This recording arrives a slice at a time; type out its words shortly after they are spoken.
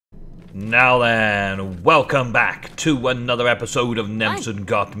Now then, welcome back to another episode of Nemsun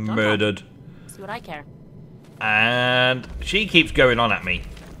Got Murdered. See what I care. And she keeps going on at me.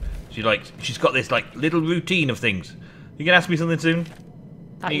 She's got this little routine of things. You gonna ask me something soon?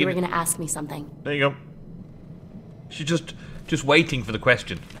 Thought you were gonna ask me something. There you go. She's just waiting for the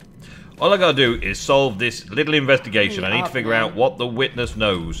question. All I gotta do is solve this little investigation. I need to figure out what the witness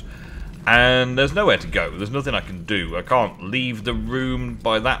knows. And there's nowhere to go. There's nothing I can do. I can't leave the room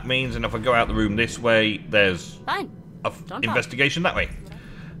by that means, and if I go out the room this way, there's Fine. an investigation that way.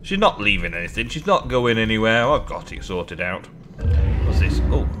 She's not leaving anything. She's not going anywhere. I've got it sorted out. What's this?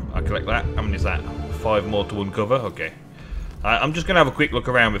 Oh, I collect that. How many is that? 5 more to uncover? Okay. I'm just going to have a quick look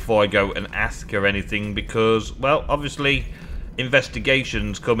around before I go and ask her anything because, well, obviously,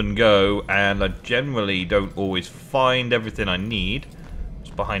 investigations come and go, and I generally don't always find everything I need.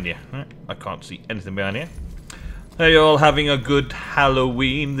 Behind you. I can't see anything behind here. Are you all having a good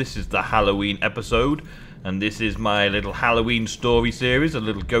Halloween? This is the Halloween episode, and this is my little Halloween story series, a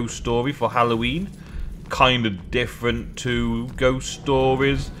little ghost story for Halloween. Kind of different to ghost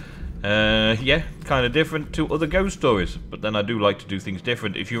stories. Yeah, kind of different to other ghost stories, but then I do like to do things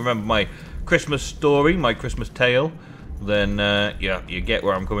different. If you remember my Christmas story, my Christmas tale, then yeah, you get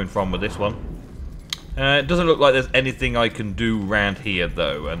where I'm coming from with this one. It doesn't look like there's anything I can do around here,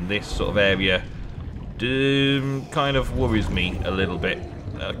 though, and this sort of area kind of worries me a little bit.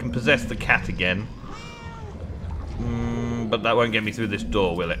 I can possess the cat again, but that won't get me through this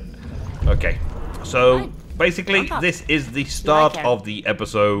door, will it? Okay, so basically this is the start of the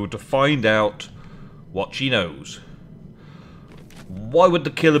episode to find out what she knows. Why would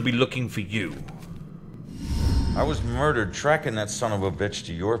the killer be looking for you? I was murdered tracking that son of a bitch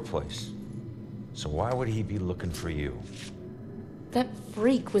to your place. So why would he be looking for you? That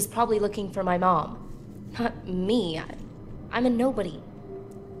freak was probably looking for my mom. Not me. I'm a nobody.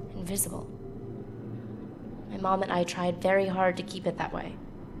 Invisible. My mom and I tried very hard to keep it that way.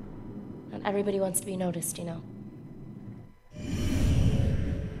 Not everybody wants to be noticed, you know.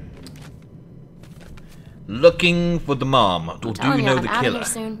 Looking for the mom. Or do you know the killer? Here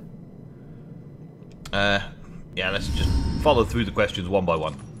soon. Yeah, let's just follow through the questions one by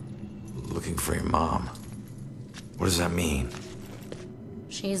one. Looking for your mom. What does that mean?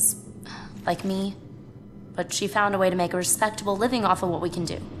 She's like me, but she found a way to make a respectable living off of what we can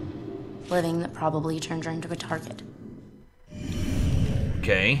do. Living that probably turned her into a target.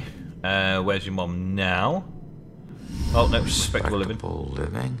 Okay. Where's your mom now? Oh, no, respectable living.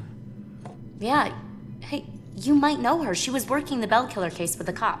 living? Yeah. Hey, you might know her. She was working the Bell Killer case with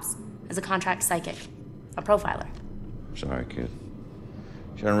the cops as a contract psychic. A profiler. Sorry, kid.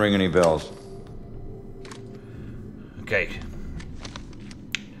 She doesn't ring any bells. Okay.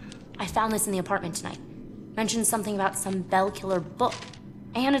 I found this in the apartment tonight. Mentioned something about some Bell Killer book.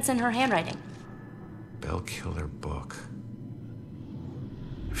 And it's in her handwriting. Bell Killer book.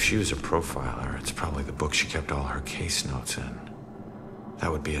 If she was a profiler, it's probably the book she kept all her case notes in.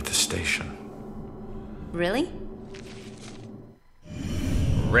 That would be at the station. Really?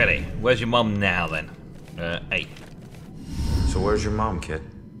 Really? Where's your mom now, then? Hey. So where's your mom, kid?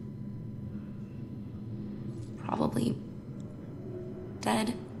 Probably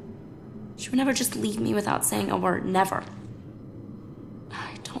dead. She would never just leave me without saying a word. Never.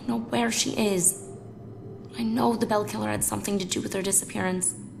 I don't know where she is. I know the Bell Killer had something to do with her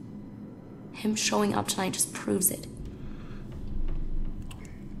disappearance. Him showing up tonight just proves it.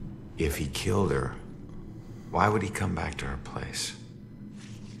 If he killed her, why would he come back to her place?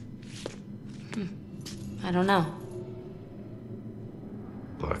 I don't know.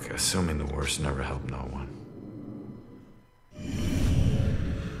 Look, assuming the worst never helped no one.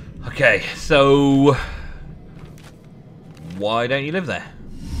 Okay, so why don't you live there?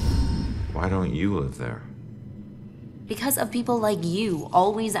 Why don't you live there? Because of people like you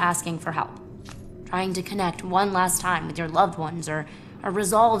always asking for help. Trying to connect one last time with your loved ones or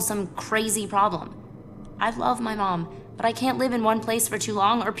resolve some crazy problem. I love my mom, but I can't live in one place for too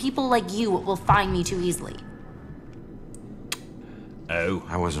long or people like you will find me too easily. Oh.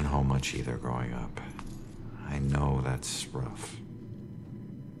 I wasn't home much either growing up. I know that's rough.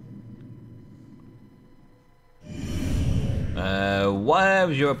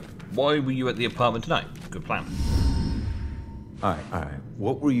 Why were you at the apartment tonight? Good plan. Alright.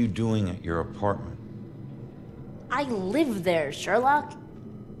 What were you doing at your apartment? I live there, Sherlock.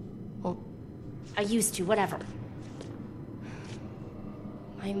 Well, I used to, whatever.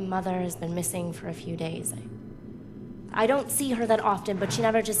 My mother has been missing for a few days. I don't see her that often, but she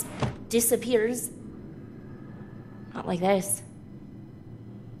never just disappears. Not like this.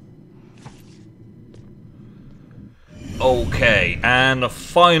 Okay, and a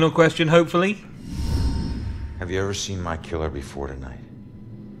final question, hopefully. Have you ever seen my killer before tonight?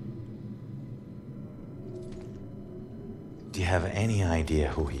 Do you have any idea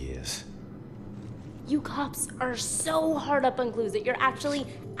who he is? You cops are so hard up on clues that you're actually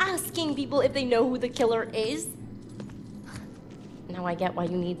asking people if they know who the killer is. Now I get why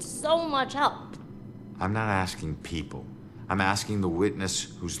you need so much help. I'm not asking people. I'm asking the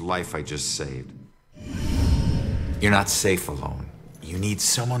witness whose life I just saved. You're not safe alone. You need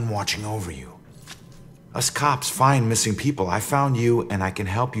someone watching over you. Us cops find missing people. I found you, and I can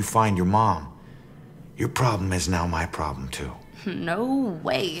help you find your mom. Your problem is now my problem, too. No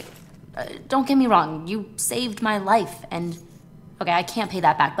way. Don't get me wrong, you saved my life, and... Okay, I can't pay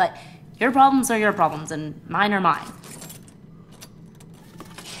that back, but your problems are your problems, and mine are mine.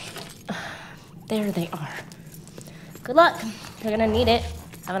 There they are. Good luck. You're gonna need it.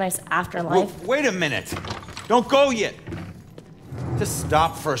 Have a nice afterlife. Whoa, wait a minute! Don't go yet! Just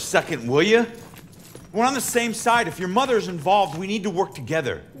stop for a second, will you? We're on the same side. If your mother's involved, we need to work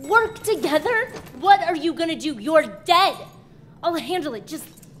together. Work together? What are you gonna do? You're dead! I'll handle it. Just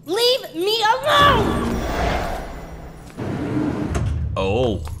leave me alone!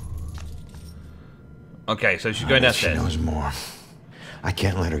 Oh. Okay, so she's going She downstairs. knows more. I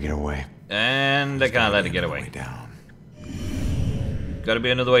can't let her get away. And I can't let her get away. Down. Gotta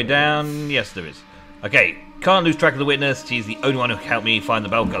be another way down. Yes, there is. Okay, can't lose track of the witness. She's the only one who can help me find the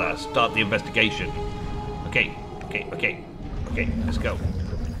bell killer. Start the investigation. Okay, let's go.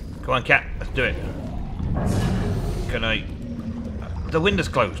 Come on, cat, let's do it. Can I... The window's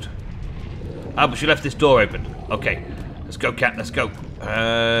closed. Ah, but she left this door open. Okay, let's go, cat, let's go.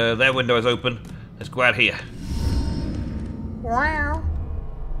 Their window is open. Let's go out here. Wow.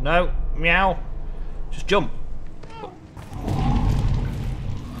 No, meow. Just jump.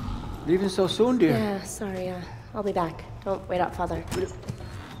 Leaving so soon, dear? Yeah, sorry, I'll be back. Don't wait up, Father.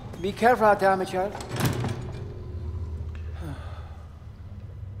 Be careful out there, my child.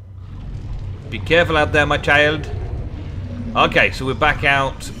 Be careful out there, my child. Okay, so we're back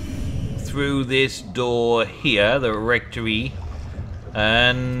out through this door here, the rectory.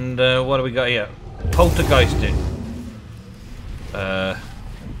 And what do we got here? Poltergeisting.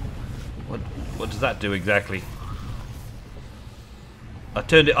 What does that do exactly? I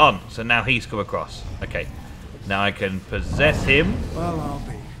turned it on, so now he's come across. Okay, now I can possess him. Well, I'll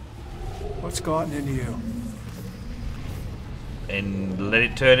be. What's gotten into you? And let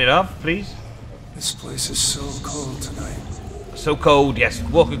it turn it off, please. This place is so cold tonight. So cold, yes.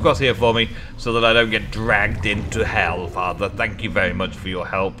 Walk across here for me so that I don't get dragged into hell, Father. Thank you very much for your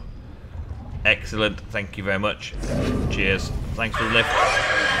help. Excellent. Thank you very much. Cheers. Thanks for the lift.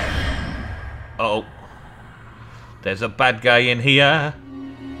 Uh-oh. There's a bad guy in here.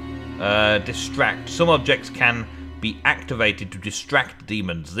 Distract. Some objects can be activated to distract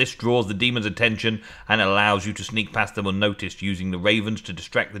demons. This draws the demon's attention and allows you to sneak past them unnoticed. Using the ravens to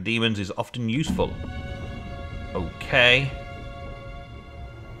distract the demons is often useful. Okay.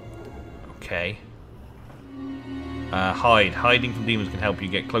 Okay. Hide. Hiding from demons can help you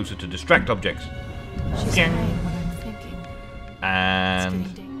get closer to distract objects. She's saying what I'm thinking. And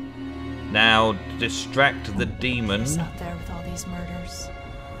It's getting now distract the demon. He's out there with all these murders.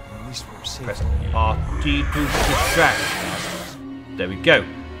 At least we're safe. Press RT to distract. There we go.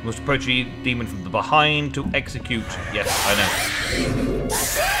 Must approach the demon from the behind to execute. Yes, I know.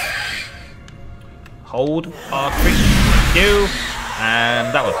 Hold R3. Thank you.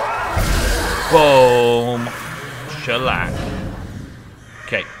 And that one. Boom. Shellac.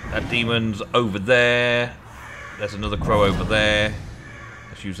 Okay, that demon's over there. There's another crow over there.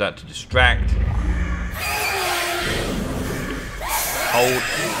 Let's use that to distract. Hold.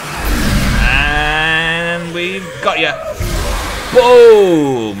 And we've got ya.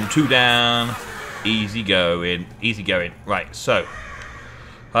 Boom! 2 down. Easy going. Easy going. Right, so.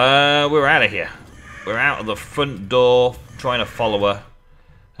 We're out of here. We're out of the front door, trying to follow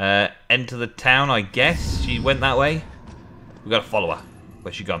her. Enter the town, I guess. She went that way. We gotta follow her.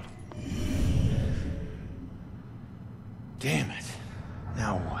 Where's she gone? Damn it.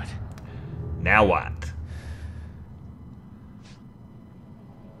 Now what? Now what?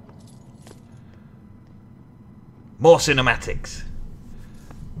 More cinematics.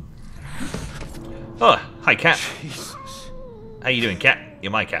 Oh, hi, cat. Jesus. How you doing, cat?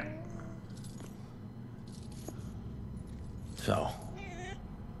 You're my cat. So,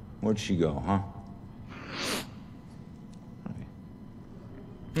 where'd she go, huh?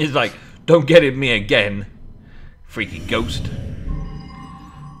 He's like, don't get at me again, freaky ghost.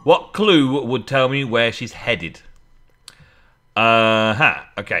 What clue would tell me where she's headed?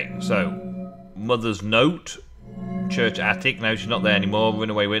 Okay, so mother's note church attic. No, she's not there anymore.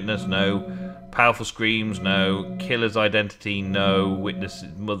 Runaway witness, no. Powerful screams, no. Killer's identity, no. Witness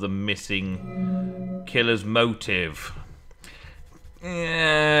mother missing. Killer's motive.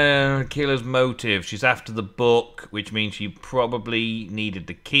 Yeah, killer's motive. She's after the book, which means she probably needed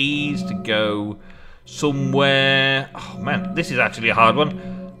the keys to go somewhere. Oh man, this is actually a hard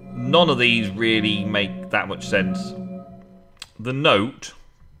one. None of these really make that much sense. The note.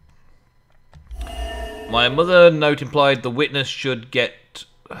 My mother note implied the witness should get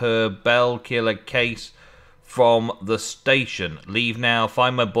her Bell killer case from the station. Leave now,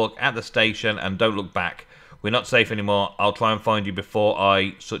 find my book at the station, and don't look back. We're not safe anymore. I'll try and find you before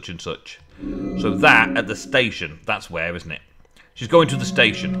I such and such. So that at the station, that's where, isn't it? She's going to the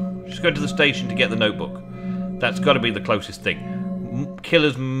station. She's going to the station to get the notebook. That's got to be the closest thing.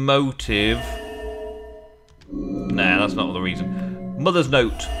 Killer's motive. Nah, that's not the reason. Mother's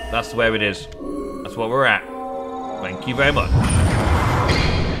note. That's where it is. That's what we're at. Thank you very much.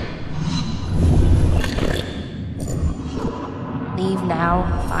 Leave now,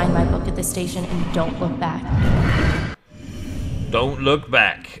 find my book at the station, and don't look back. Don't look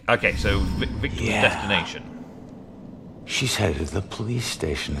back. Okay, so victim's destination. She's headed to the police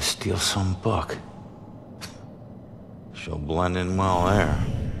station to steal some book. She'll blend in well there.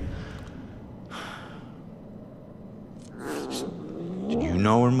 Did you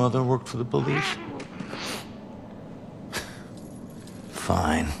know her mother worked for the police?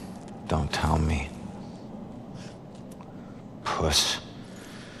 Fine. Don't tell me. Puss.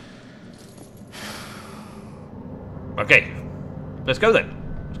 Okay. Let's go then.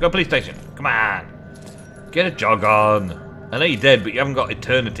 Let's go police station. Come on. Get a jog on. I know you're dead, but you haven't got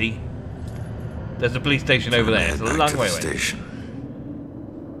eternity. There's the police station over there. It's a long way away.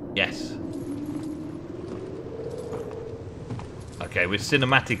 Yes. Okay, we're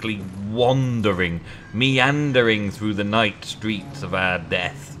cinematically wandering, meandering through the night streets of our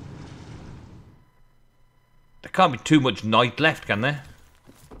death. There can't be too much night left, can there?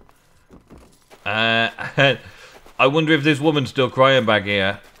 I wonder if this woman's still crying back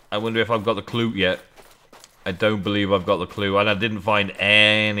here. I wonder if I've got the clue yet. I don't believe I've got the clue, and I didn't find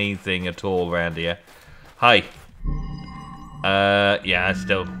anything at all around here. Hi. Yeah, I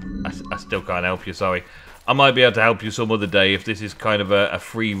still can't help you, sorry. I might be able to help you some other day if this is kind of a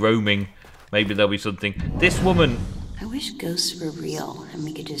free roaming. Maybe there'll be something. This woman... I wish ghosts were real and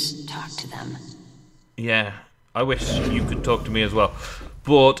we could just talk to them. Yeah, I wish you could talk to me as well.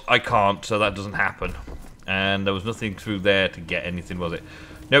 But I can't, so that doesn't happen. And there was nothing through there to get anything, was it?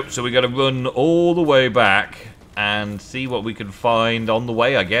 Nope, so we got to run all the way back and see what we can find on the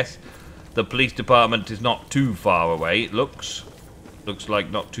way, I guess. The police department is not too far away, it looks. Looks like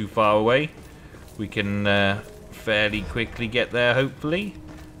not too far away. We can fairly quickly get there, hopefully.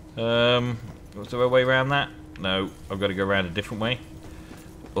 Was there a way around that? No, I've got to go around a different way.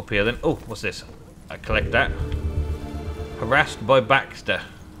 Up here then. Oh, what's this? I collect that. Harassed by Baxter.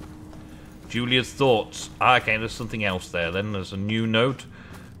 Julia's thoughts. Ah, okay, there's something else there then. There's a new note.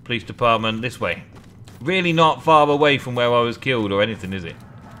 Police department this way. Really not far away from where I was killed or anything, is it?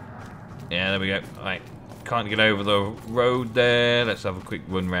 Yeah, there we go. Right. Can't get over the road there. Let's have a quick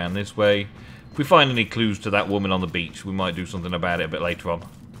run round this way. If we find any clues to that woman on the beach, we might do something about it a bit later on.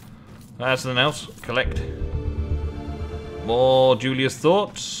 Something else. Collect. More Julia's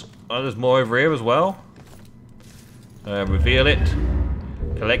thoughts. Oh, there's more over here as well. Reveal it.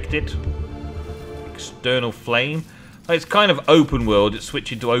 Collect it. External flame. It's kind of open world. It's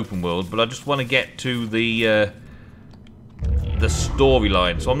switching to open world, but I just want to get to the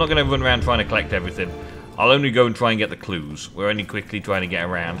storyline. So I'm not going to run around trying to collect everything. I'll only go and try and get the clues. We're only quickly trying to get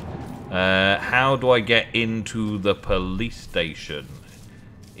around. How do I get into the police station?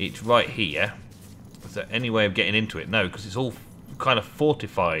 It's right here. Is there any way of getting into it? No, because it's all kind of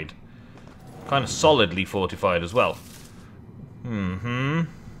fortified. Kind of solidly fortified as well.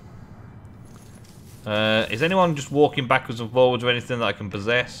 Is anyone just walking backwards and forwards or anything that I can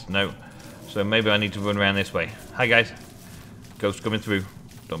possess? No. So maybe I need to run around this way. Hi guys. Ghost coming through.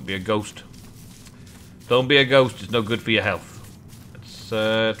 Don't be a ghost. Don't be a ghost. It's no good for your health.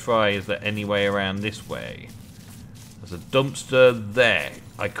 Let's try. Is there any way around this way? There's a dumpster there.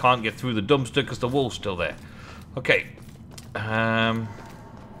 I can't get through the dumpster because the wall's still there. Okay.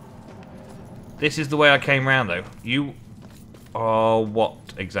 This is the way I came round though. You are what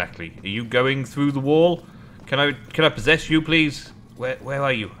exactly? Are you going through the wall? Can I possess you, please? Where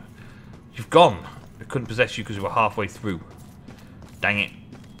are you? You've gone. I couldn't possess you because you were halfway through. Dang it.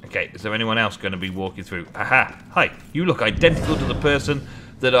 Okay, is there anyone else going to be walking through? Aha! Hi. You look identical to the person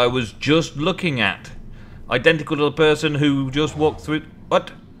that I was just looking at. Identical to the person who just walked through.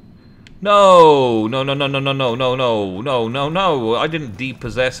 What? No! No, no, no, no, no, no, no, no, no, no, no. I didn't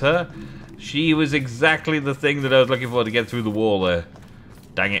depossess her. She was exactly the thing that I was looking for to get through the wall there.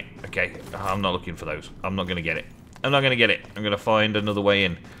 Dang it. Okay, I'm not looking for those. I'm not going to get it. I'm not going to get it. I'm going to find another way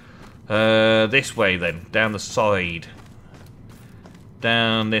in. This way then. Down the side.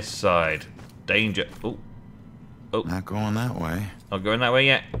 Down this side. Danger. Oh. Oh. Not going that way. Not going that way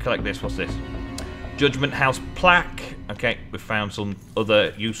yet. Collect this. What's this? Judgment House plaque. Okay, we found some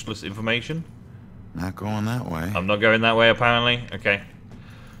other useless information. Not going that way. I'm not going that way apparently. Okay.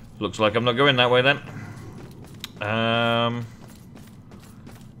 Looks like I'm not going that way then.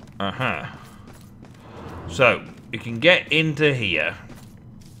 So, we can get into here.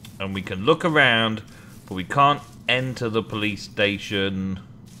 And we can look around. But we can't enter the police station.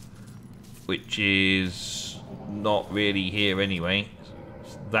 Which is not really here anyway.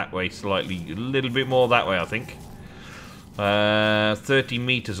 It's that way slightly. A little bit more that way, I think. 30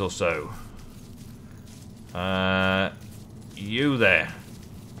 meters or so. You there.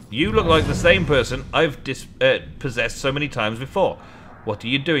 You look like the same person I've possessed so many times before. What are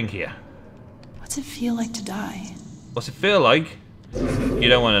you doing here? What's it feel like to die? What's it feel like? You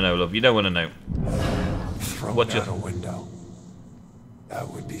don't want to know, love. You don't want to know. Thrown out a window. That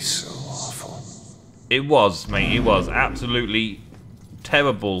would be so awful. It was, mate. It was absolutely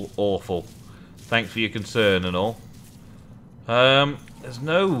terrible, awful. Thanks for your concern and all. There's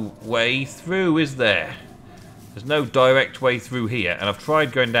no way through, is there? There's no direct way through here, and I've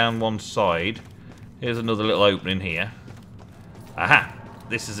tried going down one side. Here's another little opening here. Aha!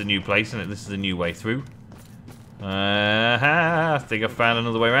 This is a new place, isn't it? This is a new way through. Aha! I think I found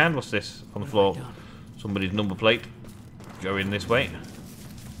another way around. What's this on the floor? Somebody's number plate. Going this way.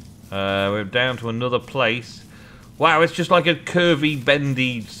 We're down to another place. Wow, it's just like a curvy,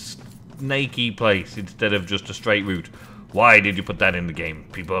 bendy, snaky place instead of just a straight route. Why did you put that in the game,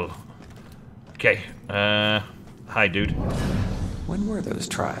 people? Okay. Hi, dude. When were those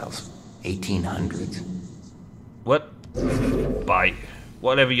trials? 1800s? What? Bye.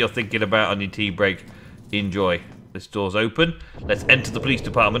 Whatever you're thinking about on your tea break, enjoy. This door's open. Let's enter the police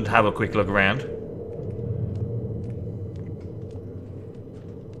department and have a quick look around.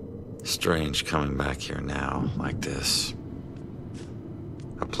 Strange coming back here now, like this.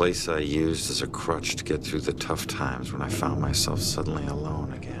 A place I used as a crutch to get through the tough times when I found myself suddenly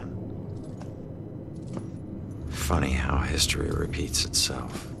alone again. Funny how history repeats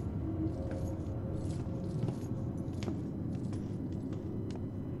itself.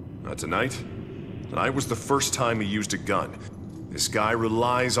 Tonight? Tonight was the first time he used a gun. This guy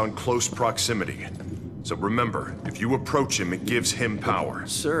relies on close proximity. So remember, if you approach him, it gives him power.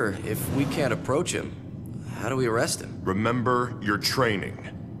 Sir, if we can't approach him, how do we arrest him? Remember your training.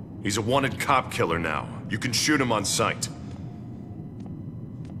 He's a wanted cop killer now. You can shoot him on sight.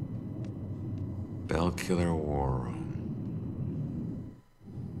 Bell Killer War Room.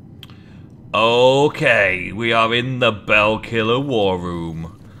 Okay, we are in the Bell Killer War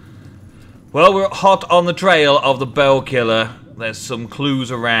Room. Well, we're hot on the trail of the Bell Killer. There's some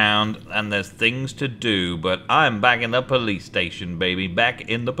clues around, and there's things to do, but I'm back in the police station, baby. Back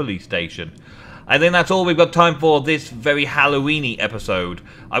in the police station. I think that's all we've got time for this very Halloween-y episode.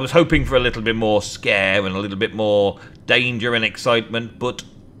 I was hoping for a little bit more scare and a little bit more danger and excitement, but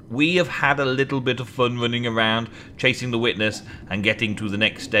we have had a little bit of fun running around, chasing the witness, and getting to the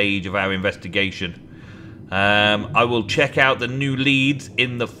next stage of our investigation. I will check out the new leads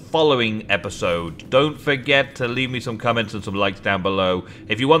in the following episode. Don't forget to leave me some comments and some likes down below.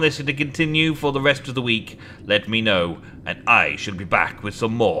 If you want this to continue for the rest of the week, let me know, and I shall be back with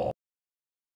some more.